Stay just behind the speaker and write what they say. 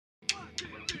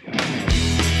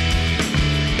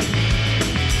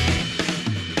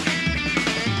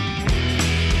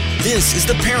This is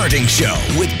The Parenting Show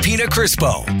with Pina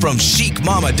Crispo from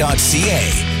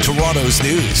chicmama.ca. Toronto's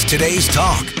news, today's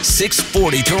talk,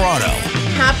 640 Toronto.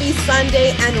 Happy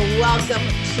Sunday and welcome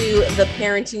to The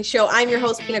Parenting Show. I'm your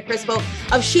host, Pina Crispo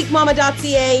of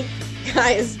chicmama.ca.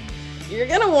 Guys, you're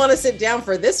going to want to sit down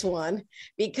for this one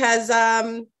because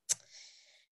we're going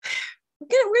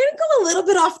to go a little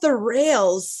bit off the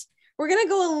rails. We're going to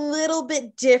go a little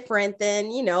bit different than,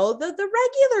 the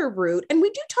regular route. And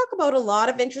we do talk about a lot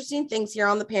of interesting things here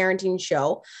on The Parenting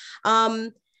Show.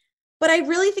 But I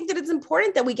really think that it's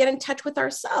important that we get in touch with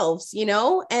ourselves,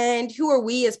 and who are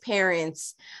we as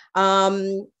parents?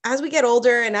 As we get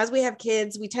older and as we have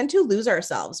kids, we tend to lose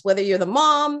ourselves, whether you're the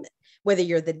mom, whether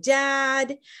you're the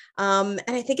dad. And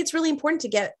I think it's really important to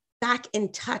get back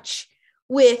in touch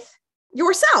with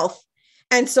yourself.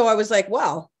 And so I was like,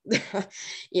 well,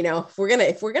 if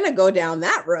we're gonna go down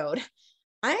that road,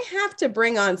 I have to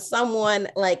bring on someone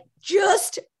like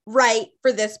just right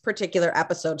for this particular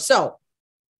episode. So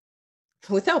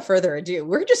without further ado,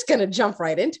 we're just going to jump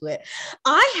right into it.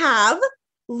 I have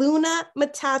Luna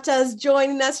Matatas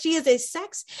joining us. She is a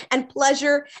sex and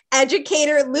pleasure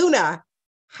educator. Luna,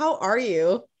 how are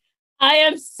you? I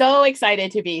am so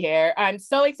excited to be here. I'm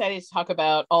so excited to talk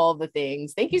about all the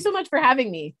things. Thank you so much for having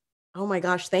me. Oh my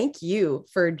gosh, thank you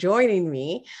for joining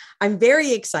me. I'm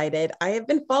very excited. I have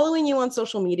been following you on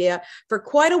social media for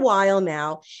quite a while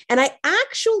now, and I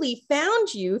actually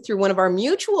found you through one of our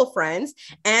mutual friends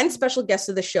and special guest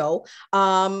of the show,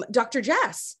 Dr.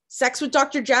 Jess. Sex with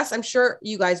Dr. Jess. I'm sure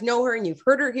you guys know her and you've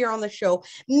heard her here on the show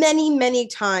many, many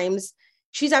times.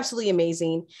 She's absolutely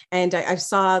amazing. And I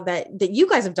saw that you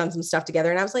guys have done some stuff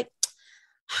together, and I was like,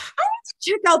 I need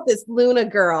to check out this Luna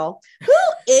girl. Who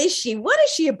is she? What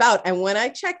is she about? And when I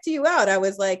checked you out, I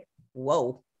was like,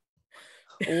 whoa.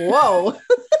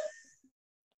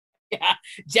 Yeah,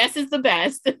 Jess is the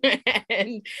best.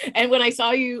 and when I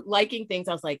saw you liking things,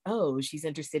 I was like, oh, she's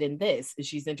interested in this.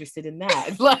 She's interested in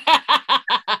that.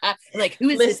 Like, who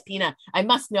is this Pina? I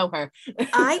must know her.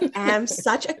 I am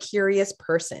such a curious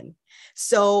person.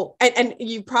 So, and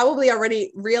you probably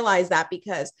already realize that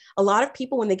because a lot of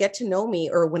people, when they get to know me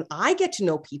or when I get to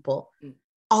know people,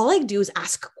 all I do is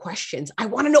ask questions. I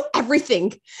want to know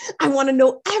everything. I want to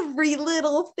know every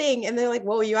little thing. And they're like,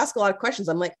 whoa, you ask a lot of questions.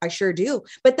 I'm like, I sure do.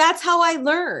 But that's how I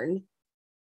learn,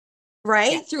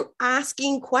 right? Yeah. Through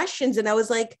asking questions. And I was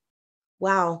like,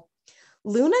 wow,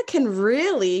 Luna can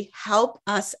really help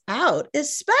us out,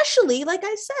 especially, like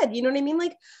I said, you know what I mean?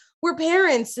 Like, we're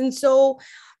parents. And so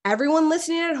everyone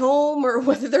listening at home or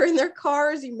whether they're in their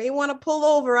cars, you may want to pull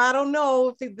over. I don't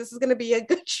know if this is going to be a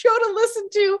good show to listen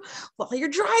to while you're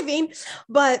driving,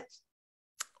 but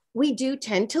we do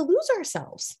tend to lose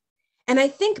ourselves. And I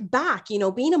think back,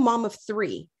 being a mom of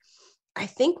 3, I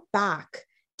think back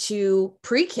to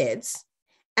pre-kids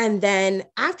and then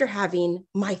after having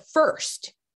my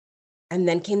first, and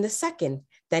then came the second,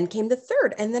 then came the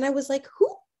third. And then I was like,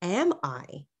 who am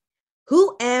I?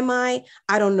 Who am I?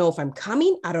 I don't know if I'm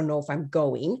coming. I don't know if I'm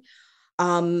going.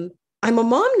 I'm a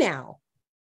mom now.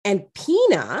 And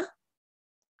Pina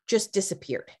just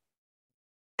disappeared.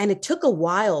 And it took a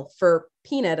while for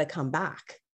Pina to come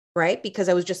back, right? Because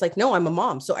I was just like, no, I'm a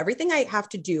mom. So everything I have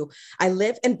to do, I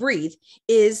live and breathe,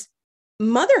 is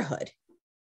motherhood,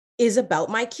 is about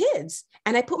my kids.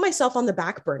 And I put myself on the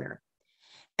back burner.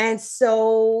 And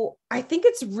so I think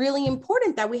it's really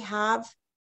important that we have,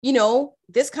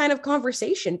 this kind of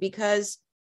conversation because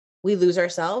we lose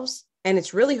ourselves and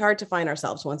it's really hard to find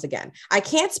ourselves once again. I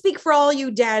can't speak for all you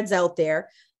dads out there,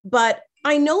 but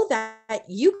I know that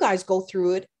you guys go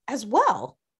through it as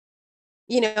well,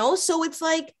 so it's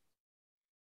like,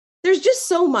 there's just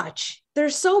so much.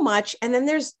 There's so much. And then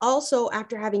there's also,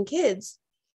 after having kids,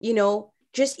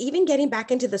 just even getting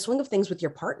back into the swing of things with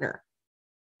your partner.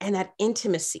 And that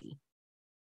intimacy,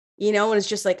 and it's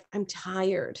just like, I'm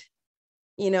tired,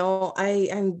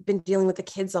 I've been dealing with the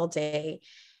kids all day.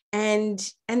 And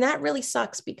that really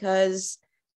sucks because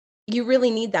you really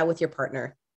need that with your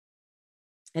partner.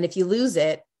 And if you lose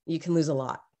it, you can lose a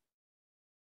lot.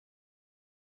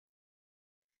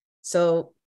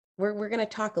 So we're going to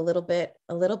talk a little bit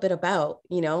about,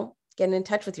 getting in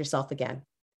touch with yourself again.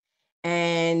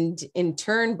 And in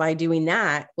turn, by doing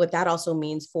that, what that also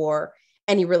means for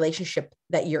any relationship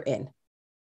that you're in,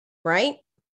 right?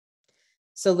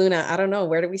 So Luna, I don't know,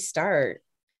 where do we start?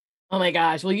 Oh my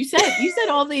gosh. Well, you said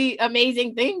all the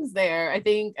amazing things there. I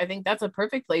think that's a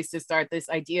perfect place to start, this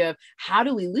idea of how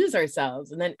do we lose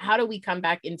ourselves? And then how do we come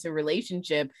back into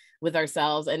relationship with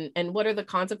ourselves? And what are the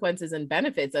consequences and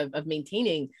benefits of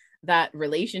maintaining that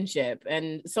relationship.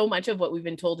 And so much of what we've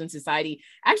been told in society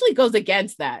actually goes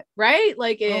against that, right?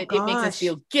 Like it makes us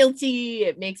feel guilty.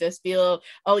 It makes us feel,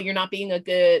 oh, you're not being a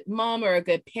good mom or a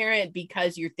good parent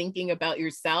because you're thinking about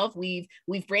yourself. We've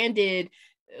branded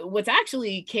what's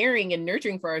actually caring and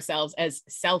nurturing for ourselves as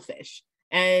selfish.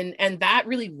 And that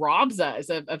really robs us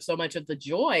of so much of the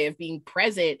joy of being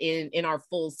present in our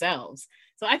full selves.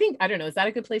 So I don't know, is that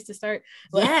a good place to start?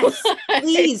 Yes,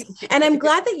 please. And I'm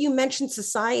glad that you mentioned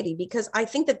society, because I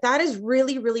think that is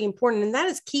really, really important. And that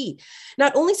is key.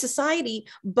 Not only society,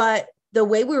 but the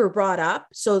way we were brought up.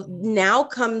 So now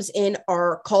comes in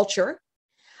our culture,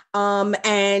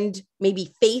 and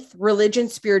maybe faith, religion,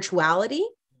 spirituality.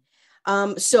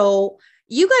 So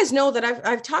you guys know that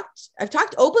I've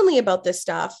talked openly about this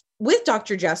stuff with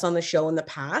Dr. Jess on the show in the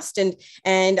past, and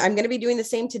I'm going to be doing the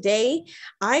same today.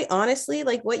 I honestly,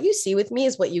 like, what you see with me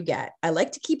is what you get. I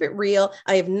like to keep it real.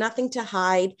 I have nothing to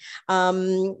hide.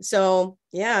 So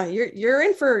yeah, you're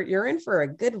in for a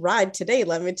good ride today,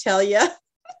 let me tell you,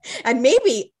 and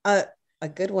maybe a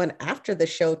good one after the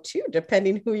show too,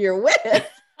 depending who you're with.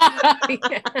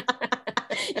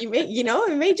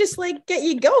 It may just like get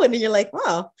you going, and you're like,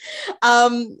 wow.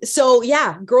 So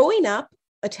yeah, growing up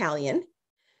Italian,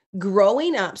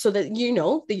 growing up, so that,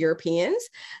 the Europeans,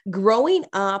 growing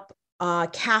up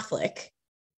Catholic,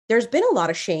 there's been a lot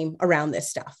of shame around this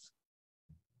stuff,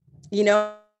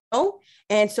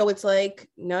 and so it's like,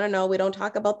 no, we don't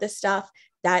talk about this stuff.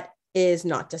 That is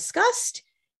not discussed.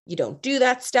 You don't do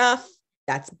that stuff.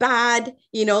 That's bad.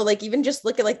 Like, even just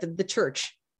look at like the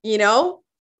church.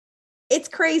 It's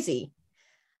crazy.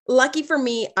 Lucky for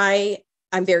me,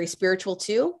 I'm very spiritual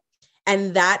too.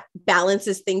 And that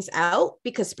balances things out,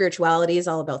 because spirituality is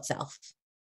all about self.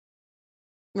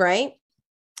 Right?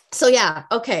 So yeah.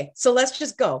 Okay. So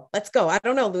let's go. I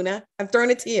don't know, Luna, I'm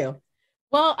throwing it to you.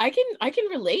 Well, I can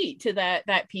relate to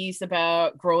that piece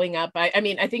about growing up. I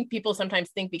mean, I think people sometimes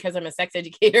think because I'm a sex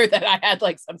educator that I had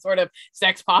like some sort of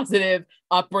sex positive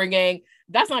upbringing.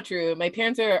 That's not true. My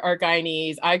parents are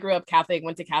Guyanese. I grew up Catholic,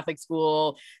 went to Catholic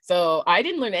school. So I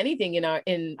didn't learn anything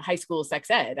in high school sex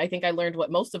ed. I think I learned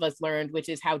what most of us learned, which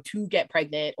is how to get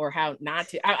pregnant or how not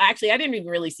to. I didn't even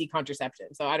really see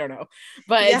contraception. So I don't know.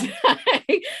 But yeah.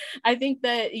 I think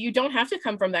that you don't have to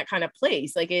come from that kind of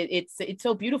place. Like it's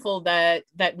so beautiful that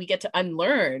we get to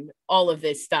unlearn all of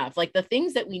this stuff. Like the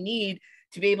things that we need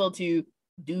to be able to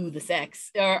do the sex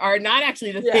are not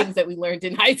actually the things that we learned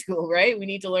in high school, right? We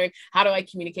need to learn, how do I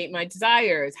communicate my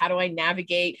desires? How do I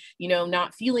navigate,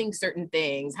 not feeling certain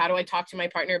things? How do I talk to my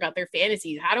partner about their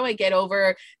fantasies? How do I get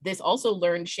over this also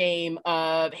learned shame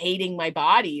of hating my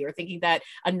body or thinking that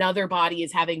another body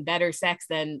is having better sex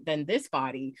than this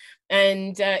body?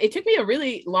 And it took me a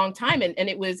really long time. And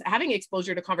it was having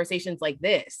exposure to conversations like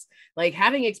this, like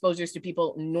having exposures to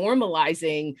people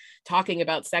normalizing talking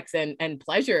about sex and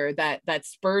pleasure that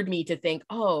spurred me to think,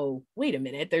 oh, wait a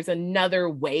minute, there's another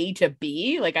way to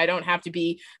be. Like, I don't have to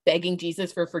be begging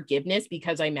Jesus for forgiveness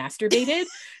because I masturbated,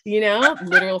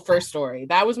 literal first story.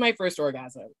 That was my first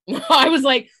orgasm. I was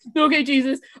like, okay,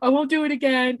 Jesus, I won't do it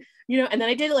again. And then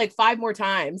I did it like 5 more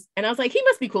times, and I was like, he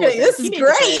must be cool. Hey, this is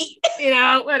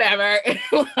great. Whatever.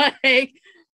 Like,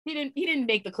 he didn't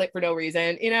make the clip for no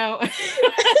reason, like,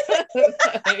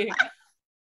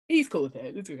 he's cool with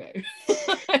it. It's okay.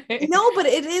 No, but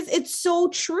it's so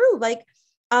true. Like,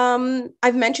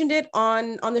 I've mentioned it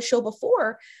on the show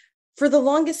before. For the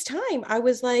longest time, I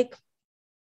was like,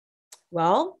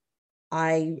 well,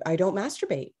 I don't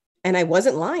masturbate, and I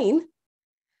wasn't lying.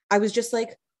 I was just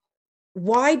like,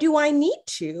 why do I need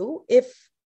to if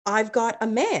I've got a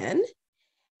man?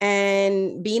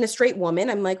 And being a straight woman,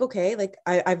 I'm like, okay, like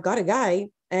I've got a guy,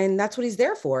 and that's what he's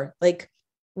there for. Like,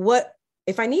 what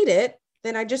if I need it?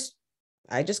 Then I just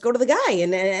go to the guy,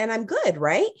 and I'm good,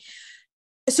 right?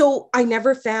 So I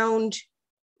never found,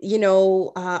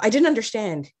 I didn't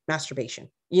understand masturbation,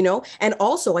 and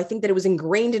also I think that it was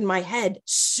ingrained in my head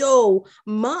so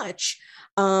much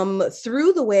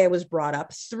through the way I was brought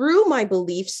up, through my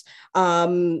beliefs,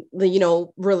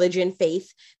 religion,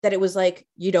 faith, that it was like,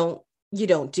 you don't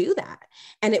do that.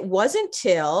 And it wasn't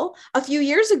till a few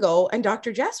years ago, and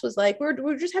Dr. Jess was like,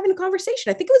 we're just having a conversation.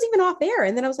 I think it was even off air.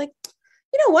 And then I was like,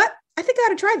 you know what? I think I ought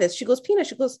to try this. She goes, Pina,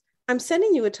 I'm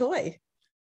sending you a toy.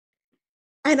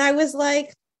 And I was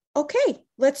like, okay,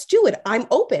 let's do it. I'm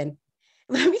open.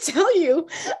 Let me tell you,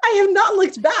 I have not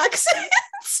looked back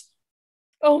since.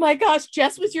 Oh my gosh,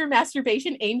 Jess was your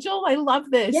masturbation angel. I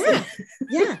love this.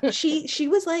 Yeah. She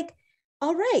was like,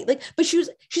 all right. Like, but she's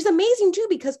amazing too,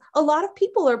 because a lot of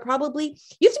people are probably,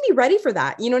 you have to be ready for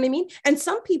that. You know what I mean? And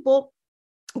some people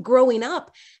growing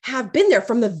up have been there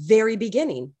from the very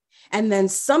beginning. and then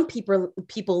some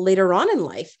people later on in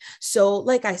life. So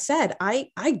like I said, I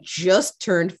just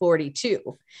turned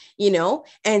 42,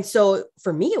 and so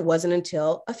for me it wasn't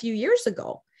until a few years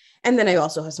ago. And then I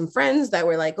also have some friends that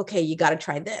were like, okay, you got to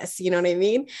try this, you know what I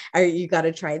mean, or you got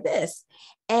to try this.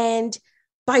 And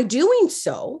by doing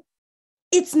so,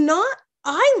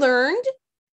 I learned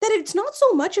that it's not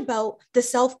so much about the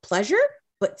self-pleasure,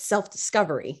 but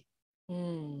self-discovery.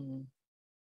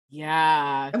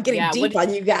 Yeah. I'm getting deep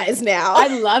on you guys now.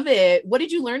 I love it. What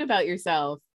did you learn about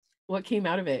yourself? What came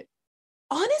out of it?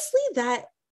 Honestly, that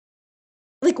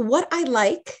like what I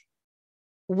like,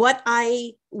 what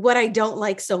I don't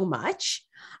like so much.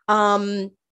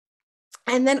 And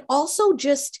then also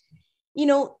just,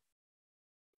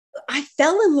 I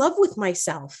fell in love with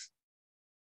myself.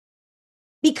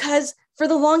 Because for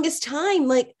the longest time,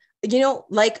 like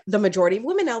the majority of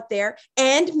women out there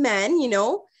and men,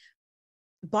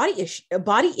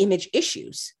 body image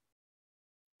issues.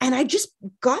 And I just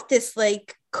got this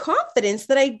like confidence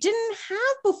that I didn't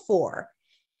have before.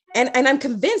 And I'm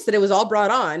convinced that it was all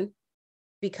brought on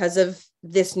because of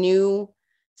this new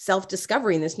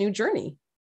self-discovery and this new journey.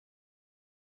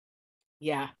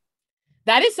 Yeah,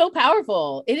 that is so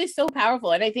powerful. It is so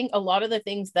powerful. And I think a lot of the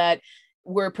things that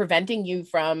were preventing you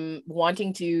from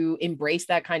wanting to embrace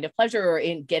that kind of pleasure or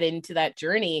get into that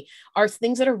journey are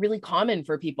things that are really common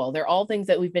for people. They're all things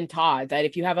that we've been taught, that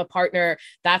if you have a partner,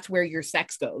 that's where your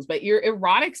sex goes, but your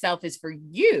erotic self is for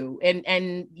you.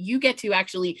 And you get to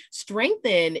actually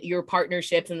strengthen your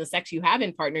partnerships and the sex you have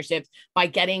in partnerships by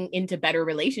getting into better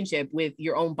relationship with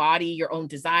your own body, your own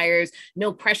desires,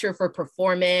 no pressure for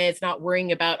performance, not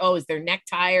worrying about, oh, is their neck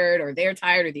tired or they're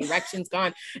tired or the erection's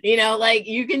gone, like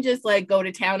you can just like go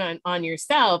to town on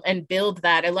yourself and build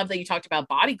that. I love that you talked about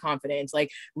body confidence, like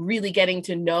really getting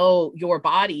to know your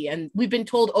body. And we've been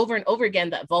told over and over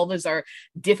again that vulvas are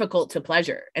difficult to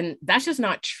pleasure. And that's just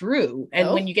not true.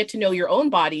 And when you get to know your own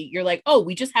body, you're like, oh,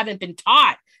 we just haven't been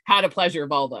taught how to pleasure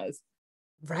vulvas.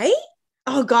 Right?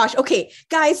 Oh gosh. Okay,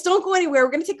 guys, don't go anywhere.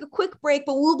 We're going to take a quick break,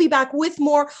 but we'll be back with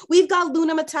more. We've got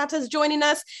Luna Matatas joining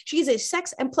us. She's a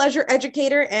sex and pleasure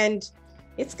educator, and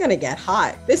it's going to get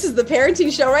hot. This is the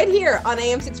Parenting Show right here on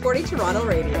AM 640 Toronto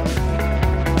Radio.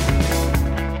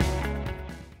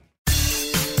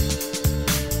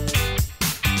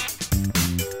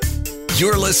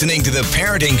 You're listening to The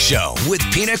Parenting Show with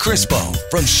Pina Crispo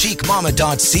from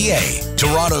chicmama.ca.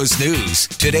 Toronto's news,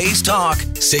 today's talk,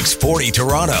 640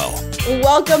 Toronto.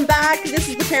 Welcome back. This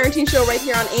is The Parenting Show right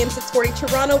here on AM 640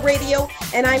 Toronto Radio.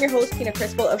 And I'm your host, Pina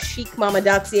Crispo of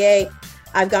chicmama.ca.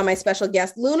 I've got my special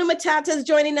guest, Luna Matatas,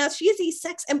 joining us. She is a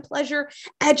sex and pleasure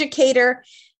educator.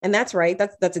 And that's right.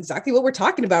 That's exactly what we're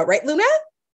talking about. Right, Luna?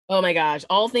 Oh my gosh.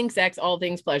 All things sex, all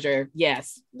things pleasure.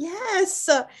 Yes. Yes.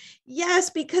 Yes.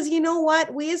 Because you know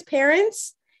what? We as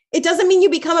parents, it doesn't mean you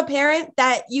become a parent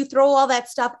that you throw all that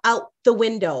stuff out the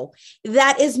window.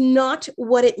 That is not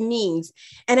what it means.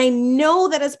 And I know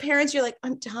that as parents, you're like,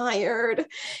 I'm tired.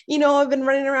 I've been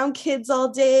running around kids all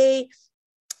day.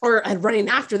 Or running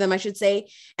after them, I should say,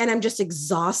 and I'm just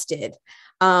exhausted.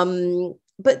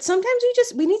 But sometimes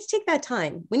we need to take that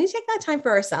time. We need to take that time for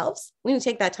ourselves. We need to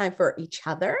take that time for each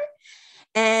other.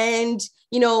 And,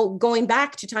 going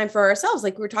back to time for ourselves,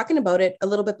 like we were talking about it a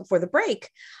little bit before the break.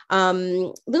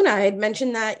 Luna, I had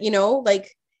mentioned that,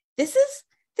 this is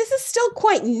still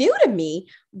quite new to me,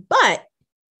 but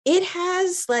it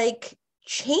has like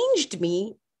changed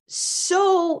me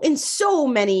in so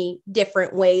many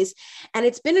different ways. And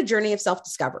it's been a journey of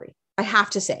self-discovery, I have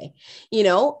to say.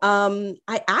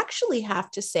 I actually have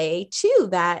to say too,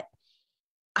 that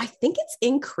I think it's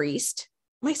increased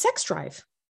my sex drive.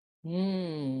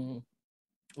 Love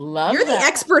You're the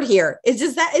expert here.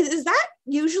 Is that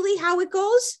usually how it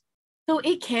goes? So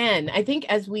it can. I think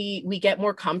as we get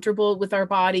more comfortable with our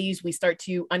bodies, we start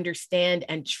to understand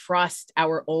and trust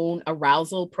our own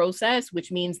arousal process,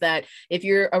 which means that if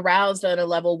you're aroused on a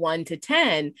level 1 to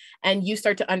 10 and you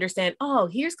start to understand, oh,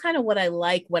 here's kind of what I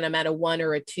like when I'm at a 1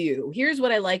 or a 2. Here's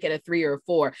what I like at a 3 or a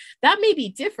 4. That may be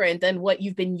different than what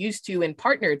you've been used to in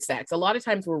partnered sex. A lot of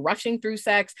times we're rushing through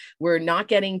sex. We're not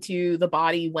getting to the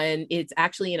body when it's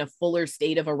actually in a fuller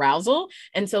state of arousal.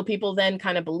 And so people then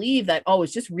kind of believe that, oh,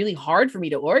 it's just really hard for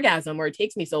me to orgasm, or it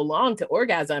takes me so long to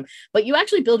orgasm. But you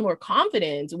actually build more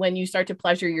confidence when you start to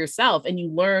pleasure yourself and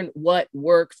you learn what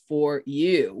works for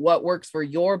you, what works for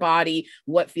your body,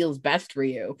 what feels best for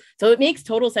you. So it makes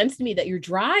total sense to me that your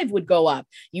drive would go up.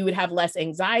 You would have less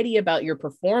anxiety about your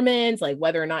performance, like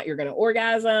whether or not you're going to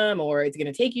orgasm or it's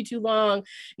going to take you too long.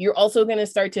 You're also going to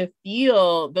start to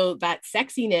feel that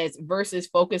sexiness versus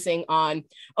focusing on,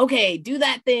 okay, do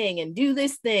that thing and do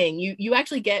this thing. You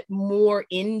actually get more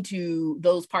into to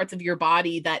those parts of your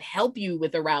body that help you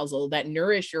with arousal, that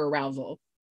nourish your arousal.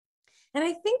 And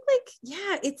I think like,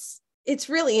 yeah, it's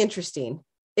really interesting.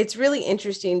 It's really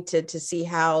interesting to see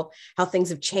how things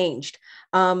have changed.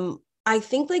 I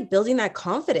think like building that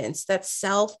confidence, that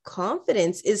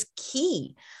self-confidence is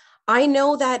key. I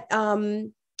know that,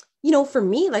 for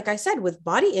me, like I said, with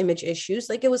body image issues,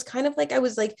 like it was kind of like I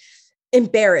was like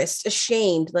embarrassed,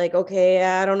 ashamed, like, okay,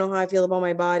 I don't know how I feel about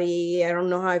my body. I don't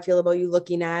know how I feel about you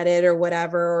looking at it or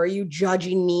whatever. Or are you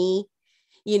judging me?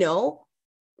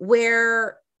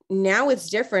 Where now it's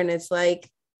different. It's like,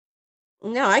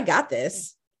 no, I got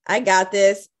this. I'm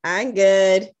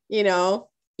good.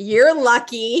 You're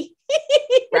lucky.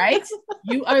 Right?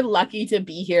 You are lucky to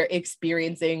be here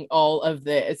experiencing all of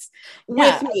this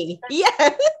with me.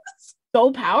 Yes.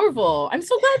 So powerful. I'm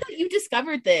so glad that you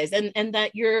discovered this and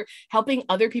that you're helping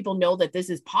other people know that this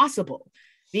is possible,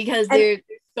 because there's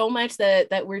so much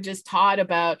that we're just taught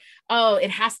about, oh, it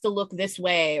has to look this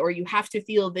way, or you have to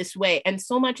feel this way. And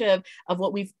so much of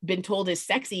what we've been told is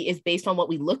sexy is based on what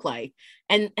we look like.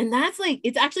 And that's like,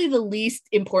 it's actually the least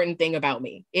important thing about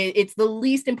me. It's the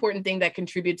least important thing that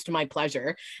contributes to my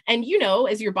pleasure. And,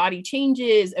 as your body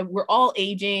changes, we're all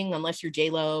aging, unless you're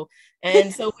J-Lo.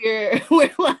 And so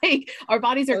we're like, our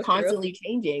bodies are constantly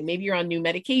changing. Maybe you're on new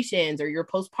medications, or you're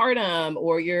postpartum,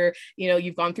 or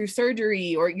you've gone through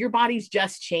surgery, or your body's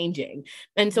just changing.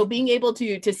 And so being able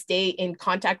to stay in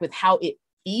contact with how it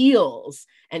feels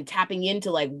and tapping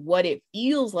into like what it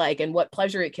feels like and what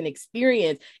pleasure it can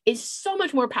experience is so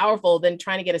much more powerful than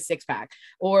trying to get a six-pack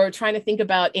or trying to think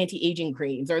about anti-aging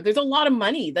creams. Or there's a lot of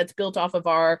money that's built off of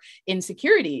our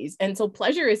insecurities. And so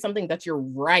pleasure is something that's your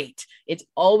right. It's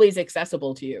always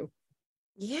accessible to you.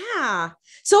 Yeah.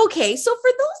 So, okay. So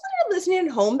for those that are listening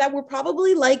at home that were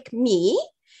probably like me,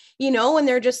 and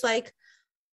they're just like,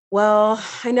 well,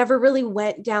 I never really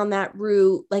went down that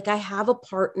route. Like I have a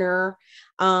partner.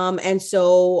 And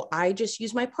so I just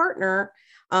use my partner.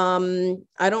 I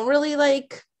don't really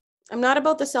I'm not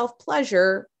about the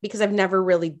self-pleasure because I've never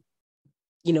really,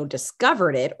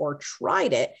 discovered it or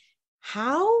tried it.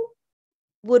 How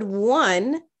would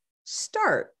one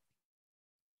start?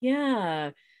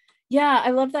 Yeah, I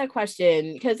love that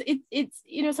question, because it's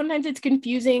sometimes it's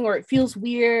confusing, or it feels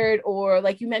weird, or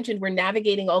like you mentioned, we're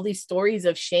navigating all these stories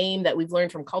of shame that we've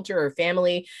learned from culture or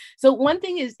family. So one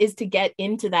thing is to get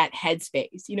into that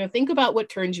headspace. Think about what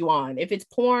turns you on. If it's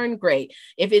porn, great.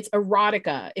 If it's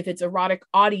erotica, if it's erotic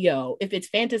audio, if it's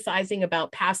fantasizing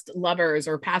about past lovers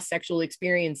or past sexual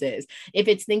experiences, if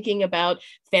it's thinking about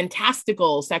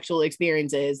fantastical sexual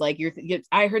experiences, like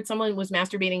I heard someone was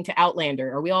masturbating to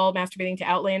Outlander. Are we all masturbating to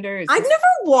Outlander? I've never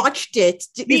watched it.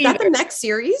 Is that the next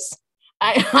series?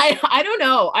 I don't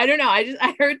know.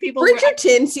 I heard people.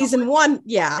 Bridgerton season 1.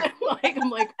 Yeah.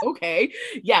 I'm like, okay.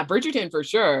 Yeah. Bridgerton for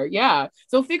sure. Yeah.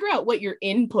 So figure out what your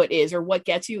input is, or what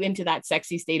gets you into that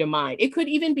sexy state of mind. It could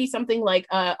even be something like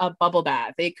a bubble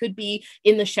bath. It could be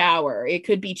in the shower. It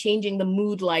could be changing the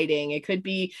mood lighting. It could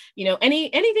be,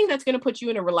 anything that's going to put you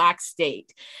in a relaxed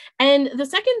state. And the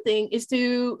second thing is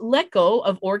to let go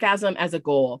of orgasm as a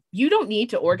goal. You don't need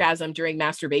to orgasm during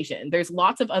masturbation. There's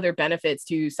lots of other benefits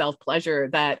to self-pleasure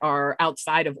that are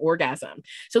outside of orgasm.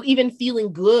 So even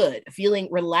feeling good, feeling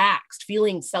relaxed,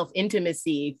 feeling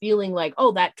self-intimacy, feeling like,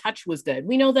 oh, that touch was good.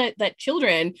 We know that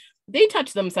children, they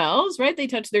touch themselves, right? They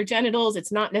touch their genitals.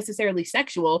 It's not necessarily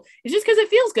sexual. It's just because it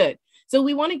feels good. So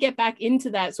we want to get back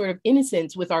into that sort of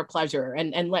innocence with our pleasure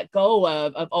and let go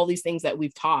of all these things that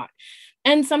we've taught.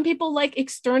 And some people like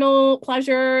external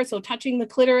pleasure, so touching the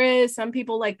clitoris. Some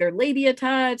people like their labia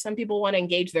touch. Some people want to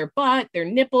engage their butt, their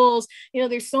nipples.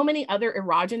 There's so many other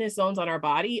erogenous zones on our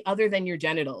body other than your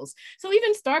genitals. So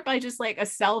even start by just like a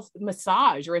self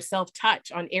massage or a self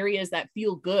touch on areas that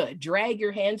feel good. Drag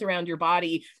your hands around your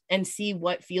body and see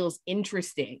what feels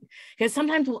interesting. Because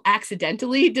sometimes we'll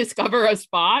accidentally discover a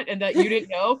spot and that you didn't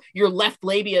know. Your left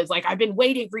labia is like, I've been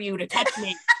waiting for you to touch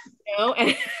me.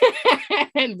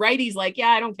 And righty's like, yeah,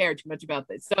 I don't care too much about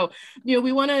this. So,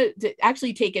 we want to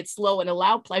actually take it slow and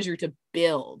allow pleasure to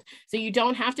build. So you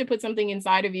don't have to put something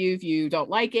inside of you if you don't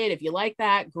like it. If you like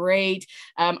that, great.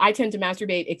 I tend to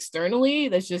masturbate externally.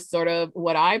 That's just sort of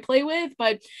what I play with.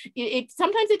 But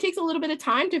sometimes it takes a little bit of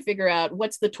time to figure out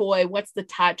what's the toy, what's the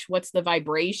touch, what's the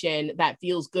vibration that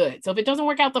feels good. So if it doesn't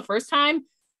work out the first time,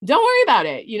 don't worry about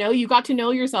it. You got to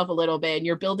know yourself a little bit and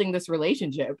you're building this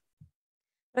relationship.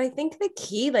 But I think the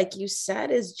key, like you said,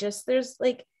 is just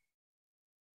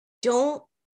don't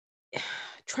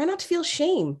try not to feel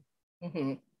shame.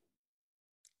 Mm-hmm.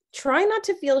 try not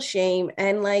to feel shame.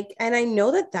 And and I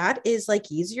know that that is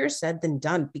like easier said than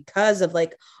done because of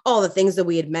like all the things that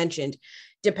we had mentioned,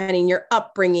 depending your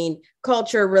upbringing,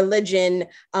 culture, religion,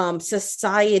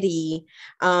 society.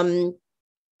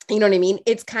 You know what I mean?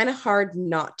 It's kind of hard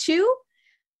not to,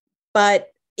 but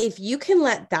if you can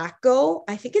let that go,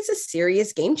 I think it's a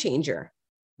serious game changer.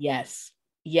 Yes.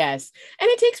 Yes. And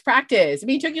it takes practice. I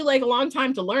mean, it took you like a long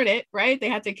time to learn it, right? They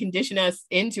had to condition us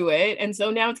into it. And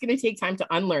so now it's going to take time to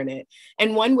unlearn it.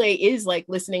 And one way is like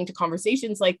listening to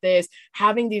conversations like this,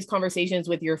 having these conversations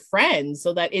with your friends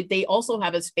so that they also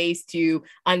have a space to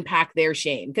unpack their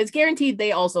shame, because guaranteed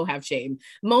they also have shame.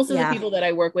 Most of the people that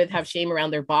I work with have shame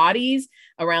around their bodies,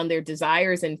 around their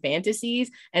desires and fantasies,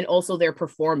 and also their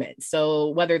performance. So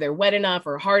whether they're wet enough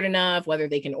or hard enough, whether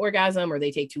they can orgasm or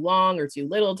they take too long or too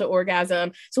little to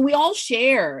orgasm. So we all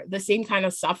share the same kind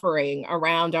of suffering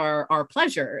around our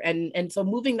pleasure. And so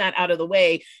moving that out of the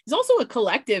way is also a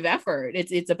collective effort.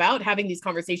 It's about having these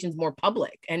conversations more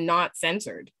public and not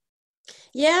censored.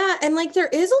 Yeah. And like there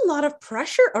is a lot of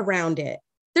pressure around it.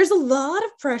 There's a lot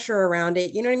of pressure around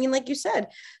it. You know what I mean? Like you said,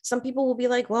 some people will be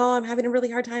like, well, I'm having a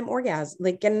really hard time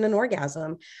getting an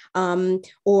orgasm.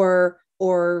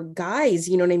 Or guys,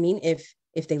 you know what I mean?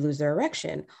 If they lose their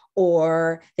erection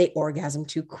or they orgasm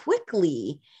too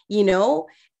quickly, you know?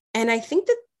 And I think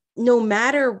that no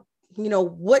matter, you know,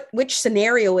 which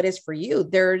scenario it is for you,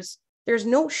 there's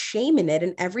no shame in it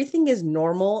and everything is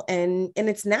normal and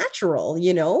it's natural,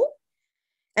 you know?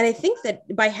 And I think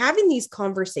that by having these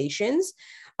conversations,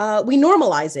 we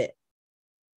normalize it.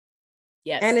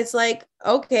 Yes. And it's like,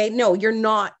 okay, no, you're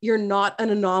not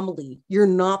an anomaly. You're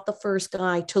not the first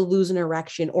guy to lose an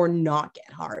erection or not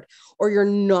get hard, or you're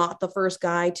not the first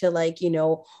guy to like, you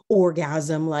know,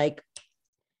 orgasm, like,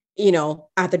 you know,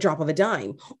 at the drop of a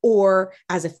dime, or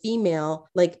as a female,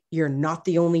 like you're not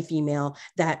the only female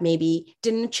that maybe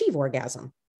didn't achieve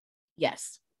orgasm.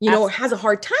 Yes. You know, or has a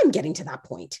hard time getting to that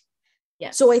point.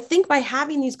 Yes. So I think by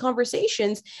having these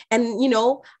conversations and, you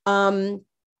know,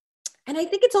 and I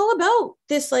think it's all about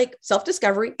this like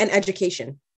self-discovery and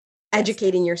education,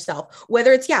 educating yourself,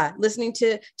 whether it's, listening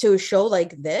to a show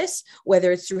like this,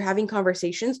 whether it's through having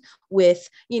conversations with,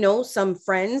 you know, some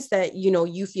friends that, you know,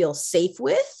 you feel safe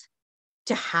with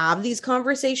to have these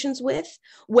conversations with,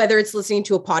 whether it's listening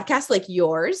to a podcast like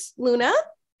yours, Luna,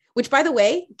 which, by the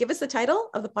way, give us the title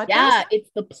of the podcast. Yeah, it's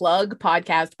the Plug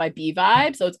Podcast by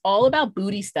B-Vibe. So it's all about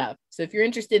booty stuff. So if you're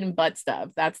interested in butt stuff,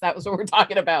 that was what we're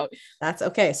talking about. That's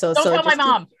okay. So don't tell my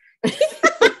mom.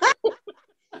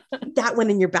 That one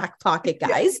in your back pocket,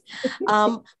 guys.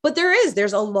 But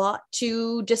there's a lot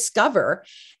to discover.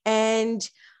 And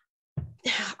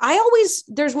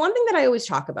there's one thing that I always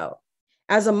talk about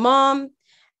as a mom,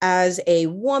 as a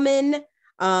woman,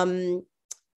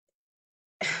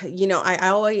 you know,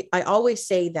 I always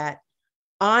say that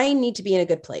I need to be in a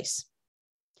good place,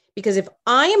 because if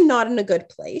I am not in a good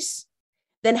place,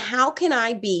 then how can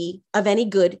I be of any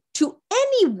good to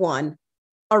anyone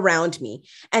around me?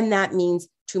 And that means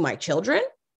to my children,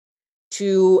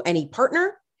 to any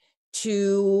partner,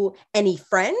 to any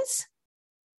friends,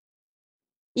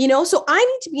 you know, so I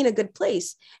need to be in a good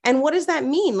place. And what does that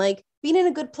mean? Like, being in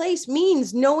a good place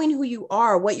means knowing who you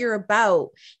are, what you're about,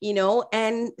 you know,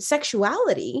 and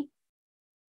sexuality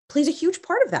plays a huge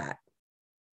part of that.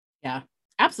 Yeah,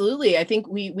 absolutely. I think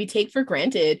we take for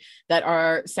granted that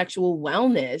our sexual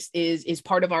wellness is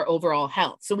part of our overall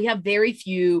health. So we have very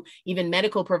few, even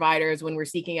medical providers, when we're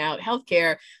seeking out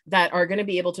healthcare, that are going to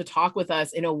be able to talk with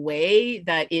us in a way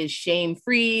that is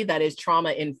shame-free, that is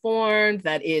trauma-informed,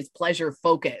 that is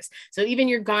pleasure-focused. So even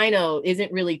your gyno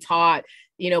isn't really taught,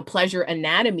 you know, pleasure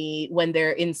anatomy when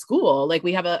they're in school. Like,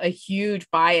 we have a huge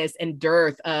bias and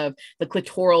dearth of the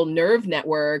clitoral nerve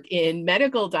network in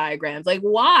medical diagrams. Like,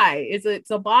 why?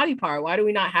 It's a body part. Why do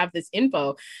we not have this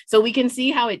info? So we can see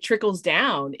how it trickles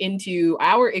down into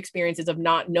our experiences of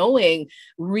not knowing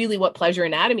really what pleasure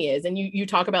anatomy is. And you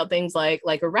talk about things like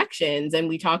erections, and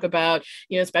we talk about,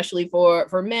 you know, especially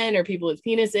for men or people with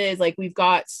penises, like, we've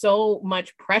got so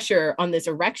much pressure on this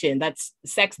erection. That's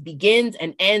sex begins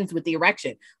and ends with the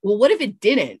erection. Well, what if it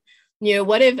didn't? You know,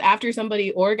 what if after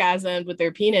somebody orgasmed with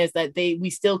their penis that we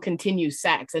still continue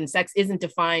sex, and sex isn't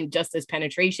defined just as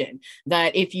penetration?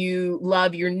 That if you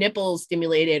love your nipples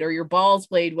stimulated, or your balls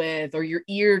played with, or your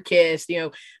ear kissed, you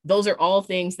know, those are all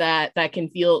things that can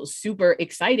feel super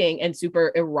exciting and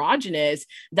super erogenous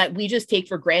that we just take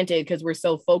for granted because we're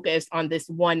so focused on this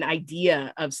one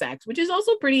idea of sex, which is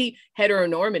also pretty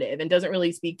heteronormative and doesn't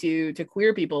really speak to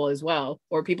queer people as well,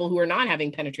 or people who are not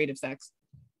having penetrative sex.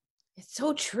 It's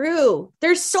so true.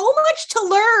 There's so much to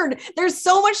learn. There's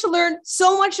so much to learn,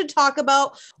 so much to talk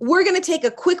about. We're going to take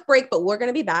a quick break, but we're going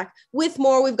to be back with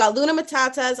more. We've got Luna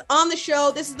Matatas on the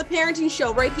show. This is the Parenting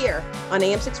Show right here on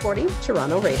AM 640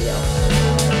 Toronto Radio.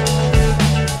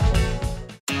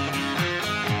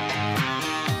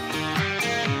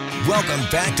 Welcome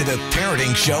back to the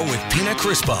Parenting Show with Pina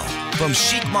Crispo from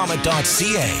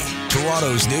chicmama.ca.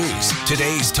 Toronto's news,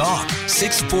 today's talk,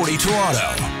 640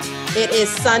 Toronto. It is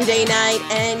Sunday night,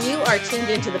 and you are tuned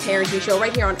into the Parenting Show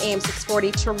right here on AM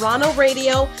 640 Toronto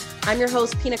Radio. I'm your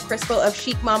host, Pina Crispo of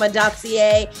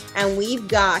chicmama.ca, and we've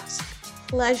got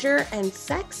pleasure and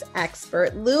sex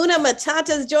expert Luna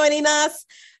Matatas joining us.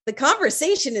 The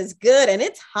conversation is good, and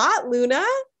it's hot, Luna.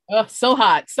 Oh, so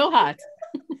hot, so hot.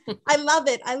 I love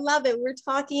it. I love it. We're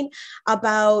talking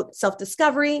about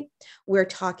self-discovery. We're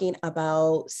talking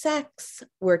about sex.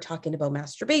 We're talking about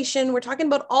masturbation. We're talking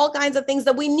about all kinds of things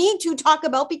that we need to talk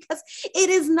about because it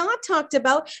is not talked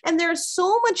about. And there's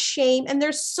so much shame and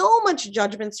there's so much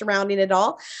judgment surrounding it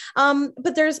all.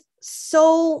 But there's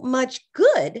so much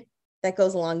good that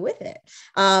goes along with it.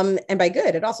 And by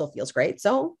good, it also feels great.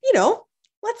 So,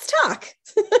 let's talk.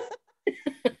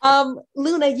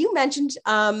 Luna, you mentioned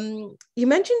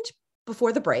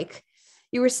before the break,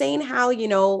 you were saying how,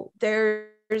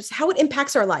 there's how it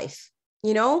impacts our life,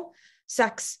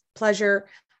 sex, pleasure,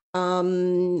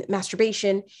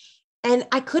 masturbation. And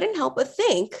I couldn't help but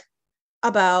think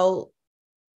about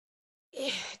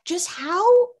just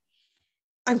how,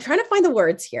 I'm trying to find the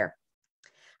words here.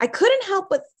 I couldn't help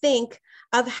but think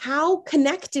of how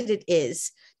connected it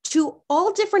is to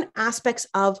all different aspects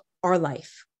of our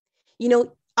life.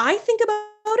 I think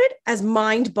about it as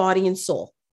mind, body, and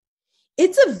soul.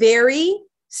 It's a very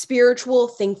spiritual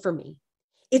thing for me.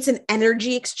 It's an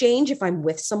energy exchange if I'm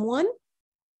with someone.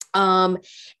 And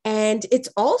it's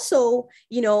also,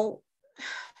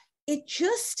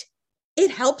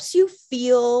 it helps you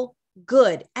feel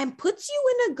good and puts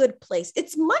you in a good place.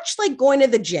 It's much like going to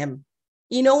the gym,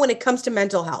 when it comes to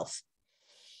mental health.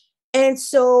 And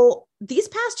so these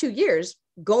past 2 years,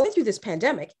 going through this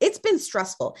pandemic, it's been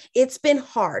stressful. It's been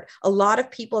hard. A lot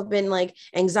of people have been like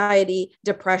anxiety,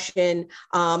 depression,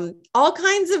 all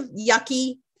kinds of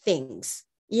yucky things.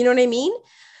 You know what I mean?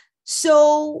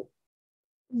 So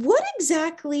what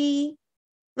exactly,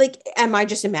 am I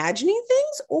just imagining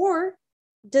things, or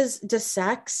does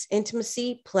sex,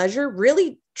 intimacy, pleasure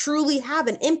really truly have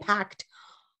an impact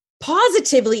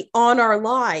positively on our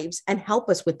lives and help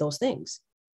us with those things?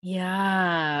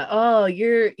 Yeah. Oh,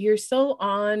 you're so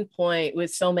on point with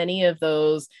so many of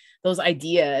those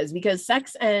ideas, because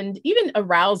sex and even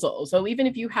arousal. So even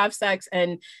if you have sex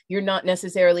and you're not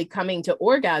necessarily coming to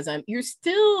orgasm, you're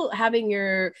still having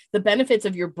the benefits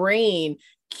of your brain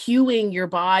cueing your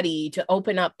body to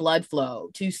open up blood flow,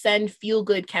 to send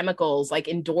feel-good chemicals like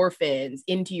endorphins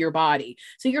into your body.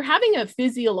 So you're having a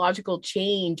physiological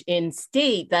change in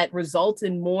state that results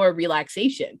in more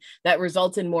relaxation, that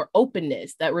results in more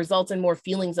openness, that results in more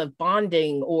feelings of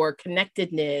bonding or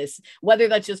connectedness, whether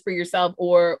that's just for yourself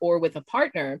or with a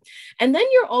partner. And then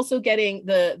you're also getting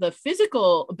the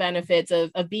physical benefits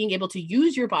of being able to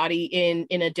use your body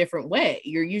in a different way.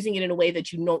 You're using it in a way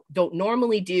that you don't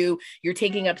normally do. You're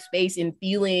taking up space in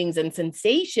feelings and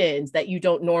sensations that you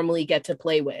don't normally get to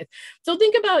play with. So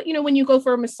think about, when you go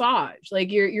for a massage,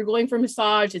 like you're going for a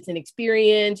massage, it's an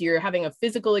experience, you're having a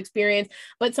physical experience,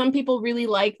 but some people really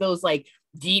like those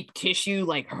deep tissue,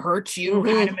 hurt you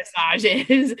kind of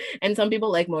massages. And some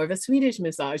people like more of a Swedish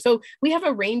massage. So we have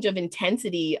a range of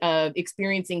intensity of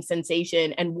experiencing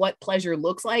sensation, and what pleasure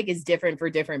looks like is different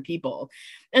for different people.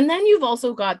 And then you've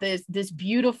also got this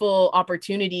beautiful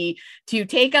opportunity to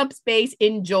take up space,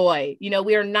 enjoy.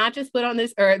 We are not just put on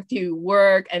this earth to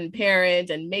work and parent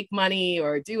and make money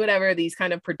or do whatever, these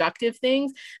kind of productive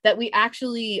things, that we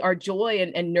actually, our joy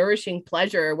and nourishing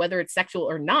pleasure, whether it's sexual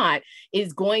or not,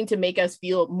 is going to make us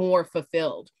feel more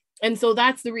fulfilled. And so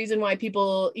that's the reason why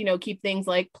people, keep things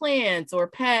like plants or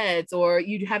pets, or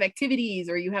you have activities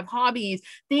or you have hobbies,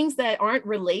 things that aren't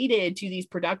related to these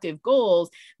productive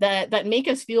goals that make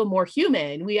us feel more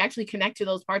human. We actually connect to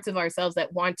those parts of ourselves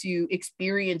that want to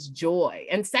experience joy.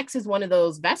 And sex is one of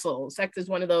those vessels. Sex is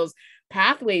one of those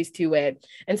pathways to it.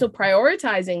 And so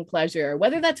prioritizing pleasure,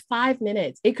 whether that's 5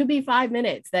 minutes, it could be 5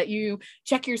 minutes that you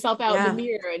check yourself out in the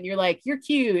mirror and you're like, you're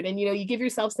cute. And, you give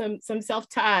yourself some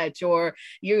self-touch, or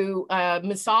you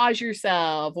massage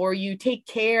yourself, or you take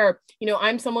care.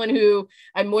 I'm someone who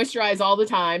I moisturize all the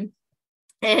time.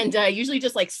 and usually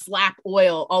just like slap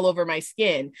oil all over my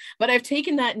skin. But I've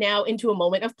taken that now into a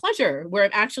moment of pleasure where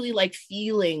I'm actually like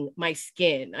feeling my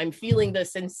skin. I'm feeling the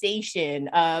sensation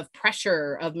of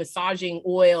pressure of massaging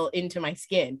oil into my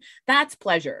skin. That's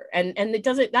pleasure. And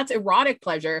that's erotic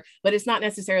pleasure, but it's not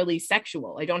necessarily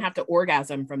sexual. I don't have to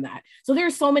orgasm from that. So there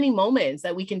are so many moments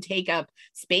that we can take up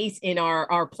space in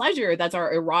our pleasure. That's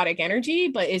our erotic energy,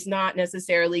 but is not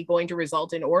necessarily going to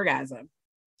result in orgasm.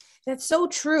 That's so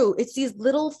true. It's these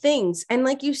little things. And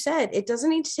like you said, it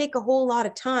doesn't need to take a whole lot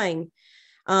of time.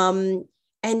 And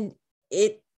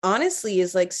it honestly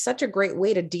is like such a great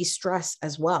way to de-stress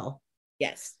as well.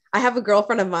 Yes. I have a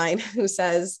girlfriend of mine who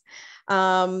says,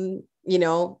 you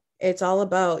know, it's all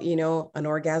about, you know, an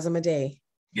orgasm a day.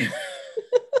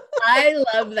 I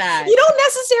love that. You don't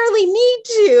necessarily need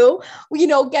to, you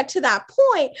know, get to that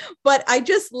point, but I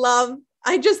just love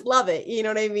it. You know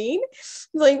what I mean?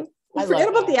 Like, forget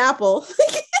about the apple.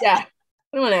 Yeah. I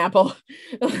don't want an apple.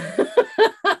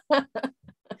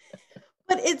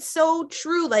 But it's so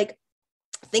true. Like,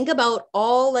 think about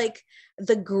all like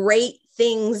the great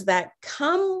things that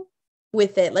come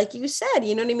with it. Like you said,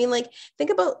 you know what I mean? Like, think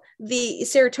about the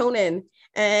serotonin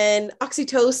and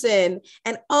oxytocin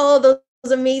and all those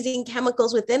amazing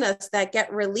chemicals within us that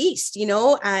get released, you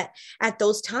know, at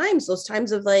those times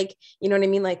of like, you know what I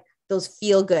mean? Like, those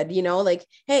feel good, you know, like,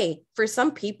 hey, for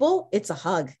some people it's a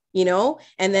hug, you know,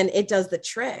 and then it does the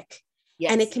trick.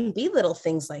 Yes. And it can be little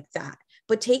things like that.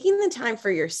 But taking the time for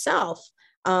yourself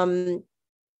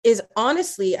is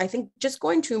honestly, I think, just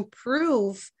going to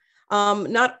improve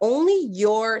not only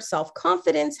your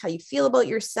self-confidence, how you feel about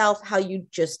yourself, how you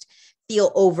just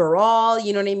feel overall,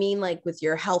 you know what I mean? Like with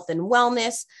your health and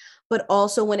wellness, but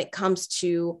also when it comes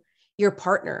to your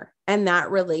partner and that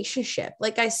relationship.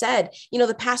 Like I said, you know,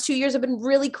 the past 2 years have been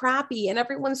really crappy and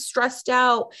everyone's stressed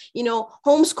out, you know,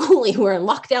 homeschooling, we're in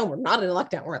lockdown, we're not in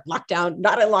lockdown, we're in lockdown,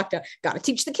 not in lockdown, got to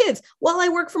teach the kids while I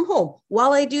work from home,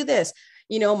 while I do this,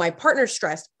 you know, my partner's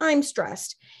stressed, I'm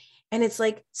stressed. And it's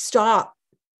like, stop,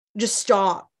 just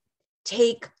stop,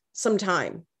 take some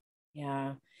time.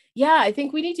 Yeah. Yeah, I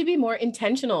think we need to be more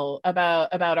intentional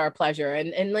about our pleasure.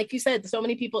 And like you said, so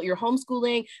many people, you're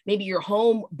homeschooling, maybe you're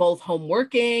home, both home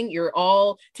working, you're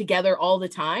all together all the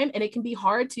time. And it can be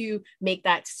hard to make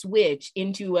that switch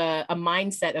into a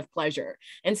mindset of pleasure.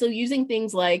 And so using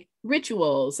things like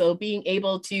rituals. So being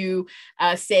able to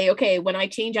say, okay, when I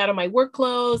change out of my work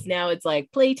clothes, now it's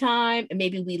like playtime, and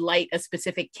maybe we light a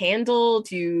specific candle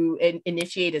to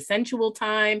initiate a sensual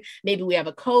time. Maybe we have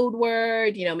a code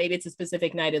word, you know, maybe it's a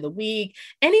specific night of the week.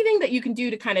 Anything that you can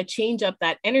do to kind of change up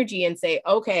that energy and say,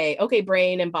 okay,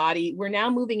 brain and body, we're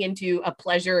now moving into a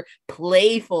pleasure,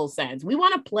 playful sense. We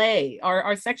want to play.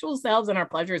 Our sexual selves and our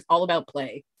pleasure is all about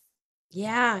play.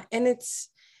 Yeah. And it's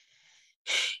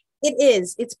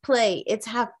play, it's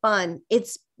have fun,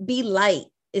 it's be light,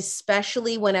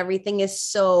 especially when everything is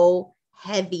so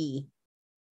heavy,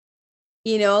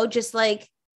 you know, just like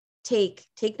take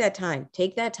that time,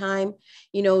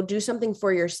 you know, do something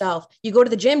for yourself. You go to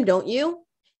the gym, don't you?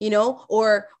 You know,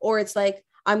 or it's like,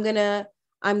 I'm gonna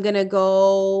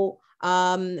go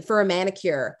for a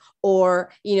manicure,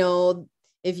 or, you know,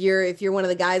 if you're one of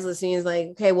the guys listening is like,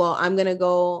 okay, well, I'm going to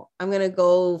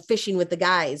go fishing with the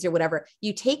guys or whatever.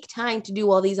 You take time to do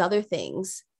all these other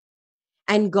things.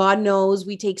 And God knows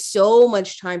we take so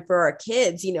much time for our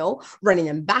kids, you know, running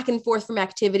them back and forth from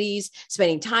activities,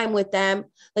 spending time with them.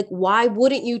 Like, why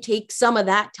wouldn't you take some of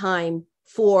that time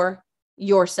for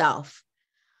yourself?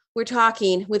 We're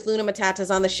talking with Luna Matatas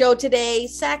on the show today,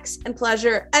 sex and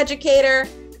pleasure educator.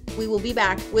 We will be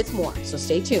back with more, so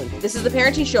stay tuned. This is The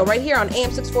Parenting Show right here on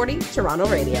AM 640 Toronto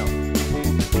Radio.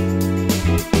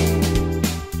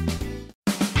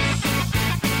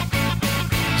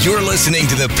 You're listening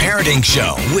to The Parenting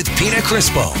Show with Pina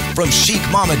Crispo from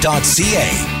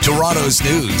chicmama.ca, Toronto's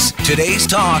news, today's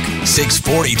talk,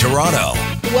 640 Toronto.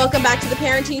 Welcome back to The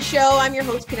Parenting Show. I'm your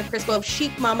host, Pina Crispo of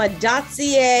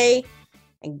chicmama.ca.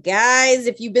 And guys,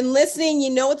 if you've been listening,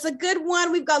 you know it's a good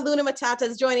one. We've got Luna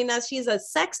Matatas joining us. She's a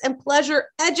sex and pleasure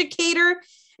educator,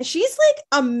 and she's like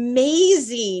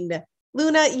amazing.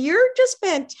 Luna, you're just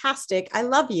fantastic. I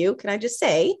love you. Can I just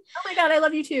say? Oh my God, I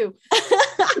love you too.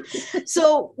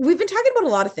 So we've been talking about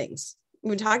a lot of things.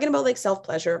 We've been talking about like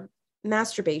self-pleasure,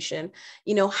 masturbation,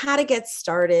 you know, how to get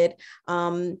started,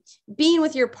 being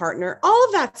with your partner, all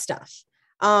of that stuff,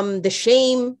 the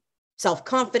shame,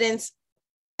 self-confidence,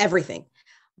 everything.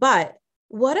 But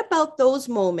what about those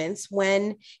moments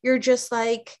when you're just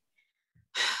like,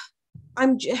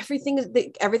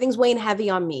 everything's weighing heavy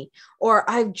on me, or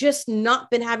I've just not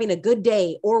been having a good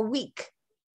day or week.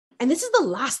 And this is the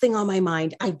last thing on my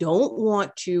mind. I don't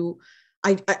want to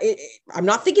I'm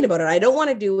not thinking about it. I don't want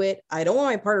to do it. I don't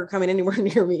want my partner coming anywhere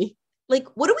near me. Like,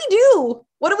 what do we do?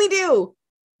 What do we do?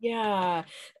 Yeah,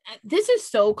 this is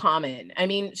so common. I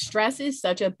mean, stress is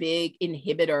such a big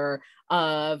inhibitor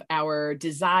of our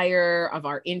desire, of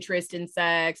our interest in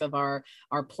sex, of our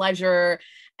pleasure.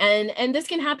 And this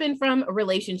can happen from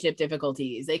relationship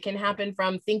difficulties. It can happen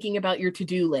from thinking about your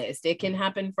to-do list. It can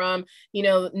happen from,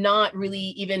 not really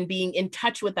even being in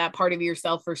touch with that part of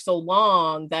yourself for so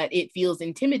long that it feels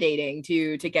intimidating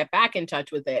to get back in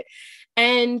touch with it.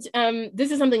 And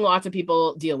this is something lots of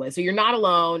people deal with. So you're not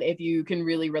alone if you can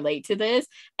really relate to this.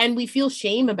 And we feel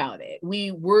shame about it.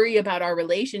 We worry about our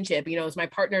relationship. Is my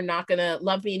partner not going to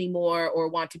love me anymore or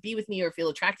want to be with me or feel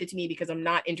attracted to me because I'm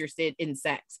not interested in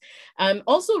sex?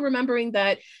 Also remembering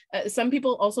that some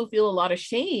people also feel a lot of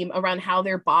shame around how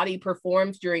their body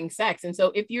performs during sex. And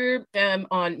so if you're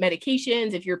on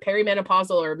medications, if you're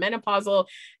perimenopausal or menopausal,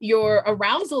 your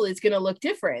arousal is going to look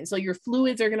different. So your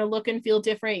fluids are going to look and feel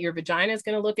different. Your vagina is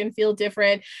going to look and feel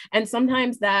different. And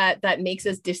sometimes that makes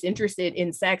us disinterested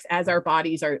in sex as our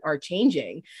bodies are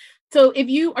changing. So if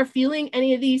you are feeling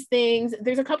any of these things,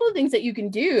 there's a couple of things that you can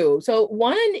do. So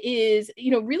one is,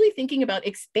 really thinking about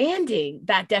expanding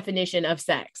that definition of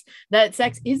sex, that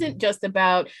sex isn't just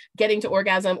about getting to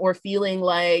orgasm or feeling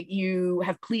like you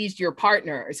have pleased your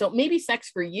partner. So maybe sex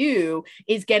for you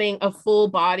is getting a full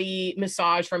body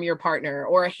massage from your partner,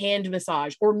 or a hand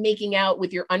massage, or making out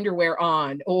with your underwear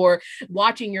on, or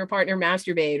watching your partner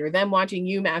masturbate, or them watching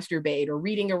you masturbate, or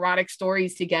reading erotic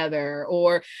stories together,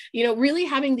 or, really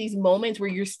having these moments where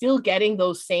you're still getting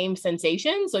those same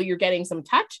sensations. So you're getting some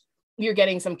touch, you're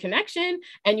getting some connection,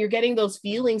 and you're getting those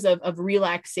feelings of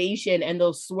relaxation, and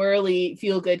those swirly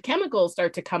feel good chemicals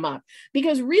start to come up.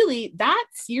 Because really that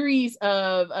series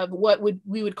of what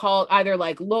we would call either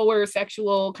like lower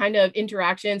sexual kind of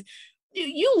interactions,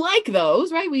 you like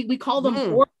those, right? We call them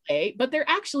foreplay, but they're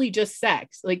actually just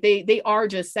sex. Like they are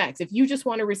just sex. If you just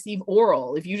want to receive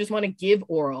oral, if you just want to give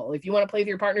oral, if you want to play with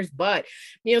your partner's butt,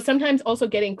 sometimes also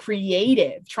getting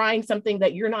creative, trying something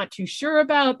that you're not too sure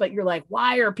about, but you're like,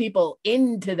 why are people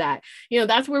into that?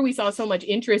 That's where we saw so much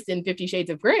interest in 50 Shades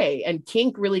of Grey, and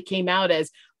kink really came out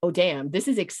as, oh, damn, this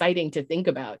is exciting to think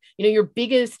about. Your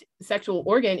biggest sexual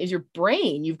organ is your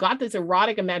brain. You've got this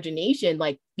erotic imagination,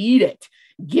 like feed it,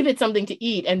 give it something to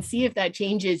eat, and see if that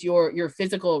changes your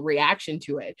physical reaction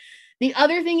to it. The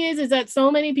other thing is that so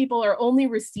many people are only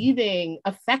receiving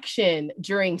affection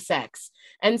during sex.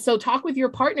 And so talk with your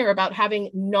partner about having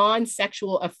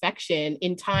non-sexual affection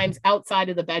in times outside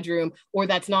of the bedroom, or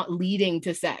that's not leading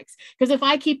to sex. Because if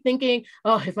I keep thinking,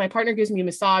 oh, if my partner gives me a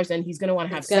massage, then he's going to want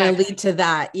to have sex. It's going to lead to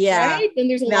that. Yeah. Right? Then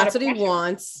there's a lot of pressure. That's what he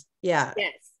wants. Yeah.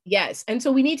 Yes. And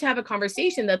so we need to have a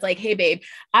conversation that's like, hey, babe,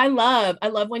 I love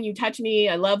when you touch me.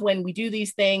 I love when we do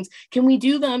these things. Can we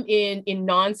do them in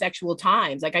non-sexual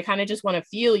times? Like, I kind of just want to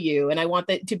feel you. And I want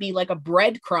that to be like a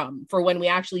breadcrumb for when we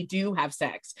actually do have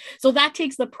sex. So that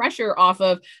takes the pressure off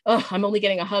of, oh, I'm only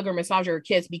getting a hug or massage or a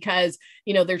kiss because,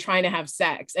 they're trying to have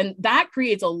sex. And that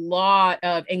creates a lot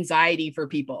of anxiety for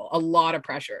people, a lot of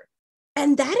pressure.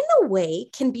 And that in a way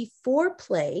can be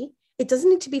foreplay. It doesn't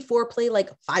need to be foreplay like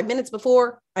 5 minutes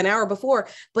before, an hour before,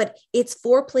 but it's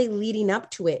foreplay leading up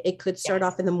to it. It could start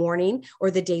off in the morning or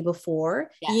the day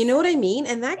before. Yes. You know what I mean?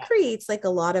 And that creates like a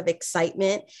lot of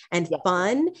excitement and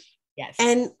fun. Yes.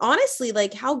 And honestly,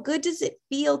 like, how good does it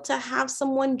feel to have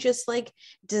someone just like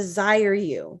desire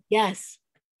you? Yes.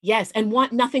 And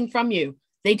want nothing from you.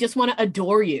 They just want to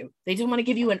adore you. They just want to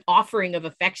give you an offering of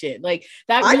affection. Like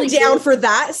that. I'm down for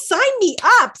that. Sign me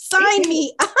up. Sign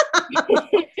me up.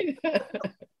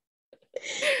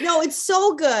 No, it's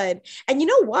so good. And you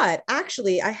know what?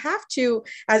 Actually, I have to,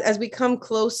 as we come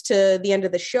close to the end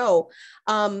of the show,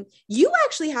 you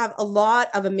actually have a lot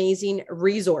of amazing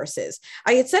resources.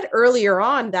 I had said earlier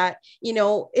on that,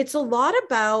 it's a lot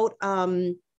about,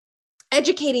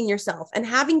 educating yourself and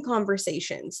having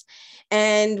conversations.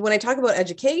 And when I talk about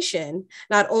education,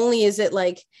 not only is it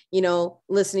like,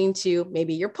 listening to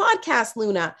maybe your podcast,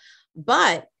 Luna,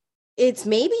 but it's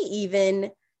maybe even,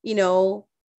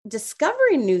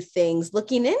 discovering new things,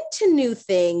 looking into new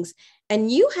things.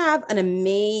 And you have an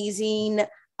amazing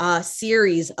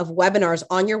series of webinars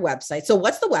on your website. So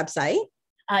what's the website?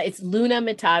 It's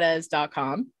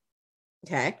lunamatatas.com.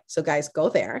 Okay. So guys, go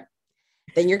there.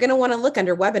 Then you're going to want to look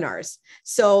under webinars.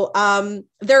 So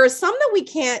there are some that we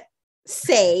can't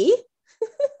say.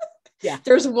 Yeah.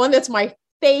 There's one that's my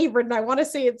favorite, and I want to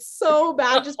say it so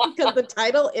bad just because the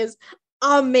title is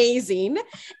amazing.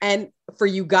 And for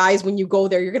you guys, when you go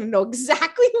there, you're going to know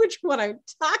exactly which one I'm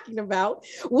talking about,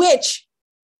 which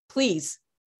please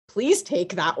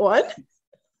take that one.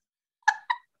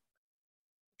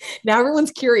 Now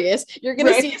everyone's curious. You're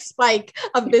going to see a spike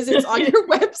of visits on your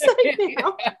website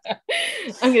now.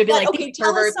 I'm going to be like, okay,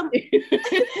 tell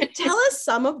us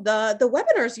some of the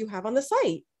webinars you have on the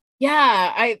site.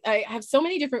 Yeah, I have so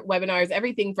many different webinars,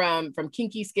 everything from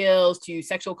kinky skills to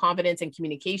sexual confidence and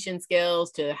communication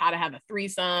skills to how to have a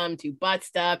threesome to butt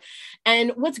stuff.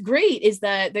 And what's great is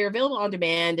that they're available on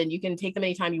demand and you can take them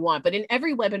anytime you want. But in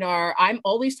every webinar, I'm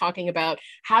always talking about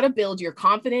how to build your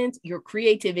confidence, your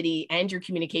creativity, and your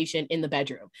communication in the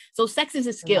bedroom. So sex is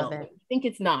a skill. We think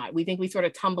it's not. We think we sort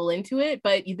of tumble into it,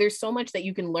 but there's so much that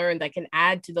you can learn that can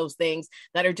add to those things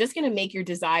that are just going to make your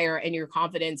desire and your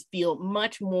confidence feel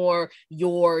much more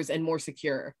yours and more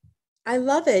secure. I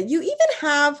love it.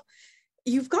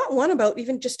 You've got one about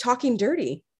even just talking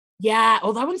dirty. Yeah.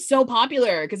 Oh, that one's so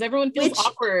popular because everyone feels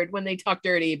awkward when they talk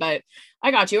dirty, but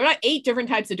I got you. I got 8 different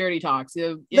types of dirty talks.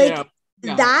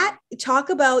 That talk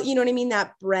about, you know what I mean?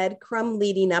 That breadcrumb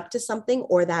leading up to something,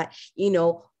 or that,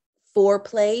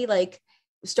 foreplay, like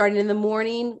starting in the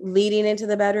morning, leading into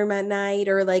the bedroom at night,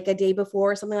 or like a day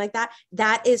before or something like that.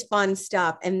 That is fun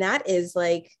stuff. And that is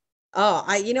like,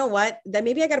 you know what? Then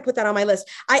maybe I got to put that on my list.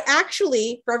 I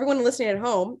actually, for everyone listening at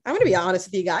home, I'm going to be honest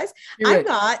with you guys. I've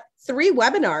got 3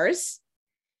 webinars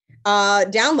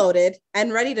downloaded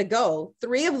and ready to go.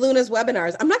 3 of Luna's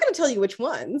webinars. I'm not going to tell you which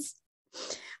ones.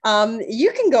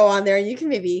 You can go on there and you can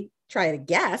maybe try to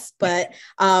guess, but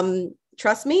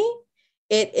trust me,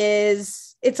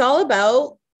 it's all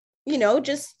about,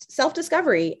 just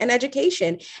self-discovery and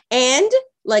education. And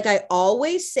like I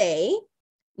always say,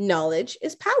 knowledge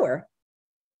is power.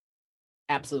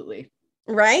 Absolutely.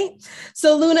 Right?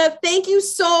 So Luna, thank you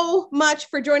so much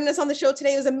for joining us on the show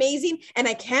today. It was amazing. And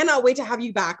I cannot wait to have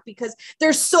you back because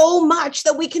there's so much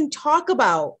that we can talk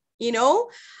about,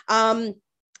 So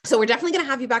we're definitely going to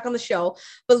have you back on the show.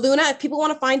 But Luna, if people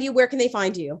want to find you, where can they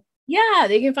find you? Yeah,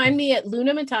 they can find me at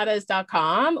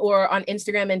lunamatatas.com or on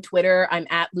Instagram and Twitter. I'm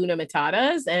at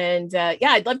lunamatatas. And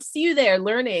I'd love to see you there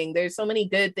learning. There's so many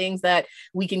good things that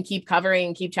we can keep covering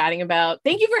and keep chatting about.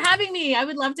 Thank you for having me. I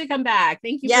would love to come back.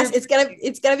 Thank you. Yes, it's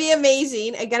gonna be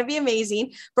amazing. It's gonna be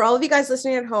amazing. For all of you guys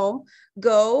listening at home,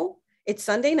 it's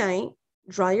Sunday night,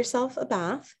 draw yourself a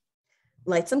bath,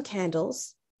 light some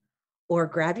candles, or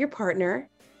grab your partner,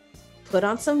 put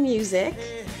on some music,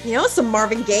 some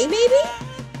Marvin Gaye maybe.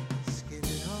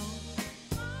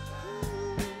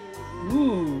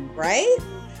 Right?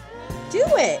 Do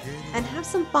it and have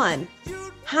some fun.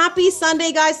 Happy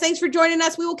Sunday, guys. Thanks for joining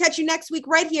us. We will catch you next week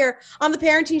right here on The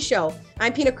Parenting Show.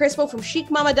 I'm Pina Crispo from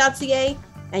chicmama.ca,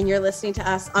 and you're listening to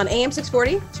us on AM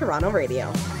 640 Toronto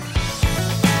Radio.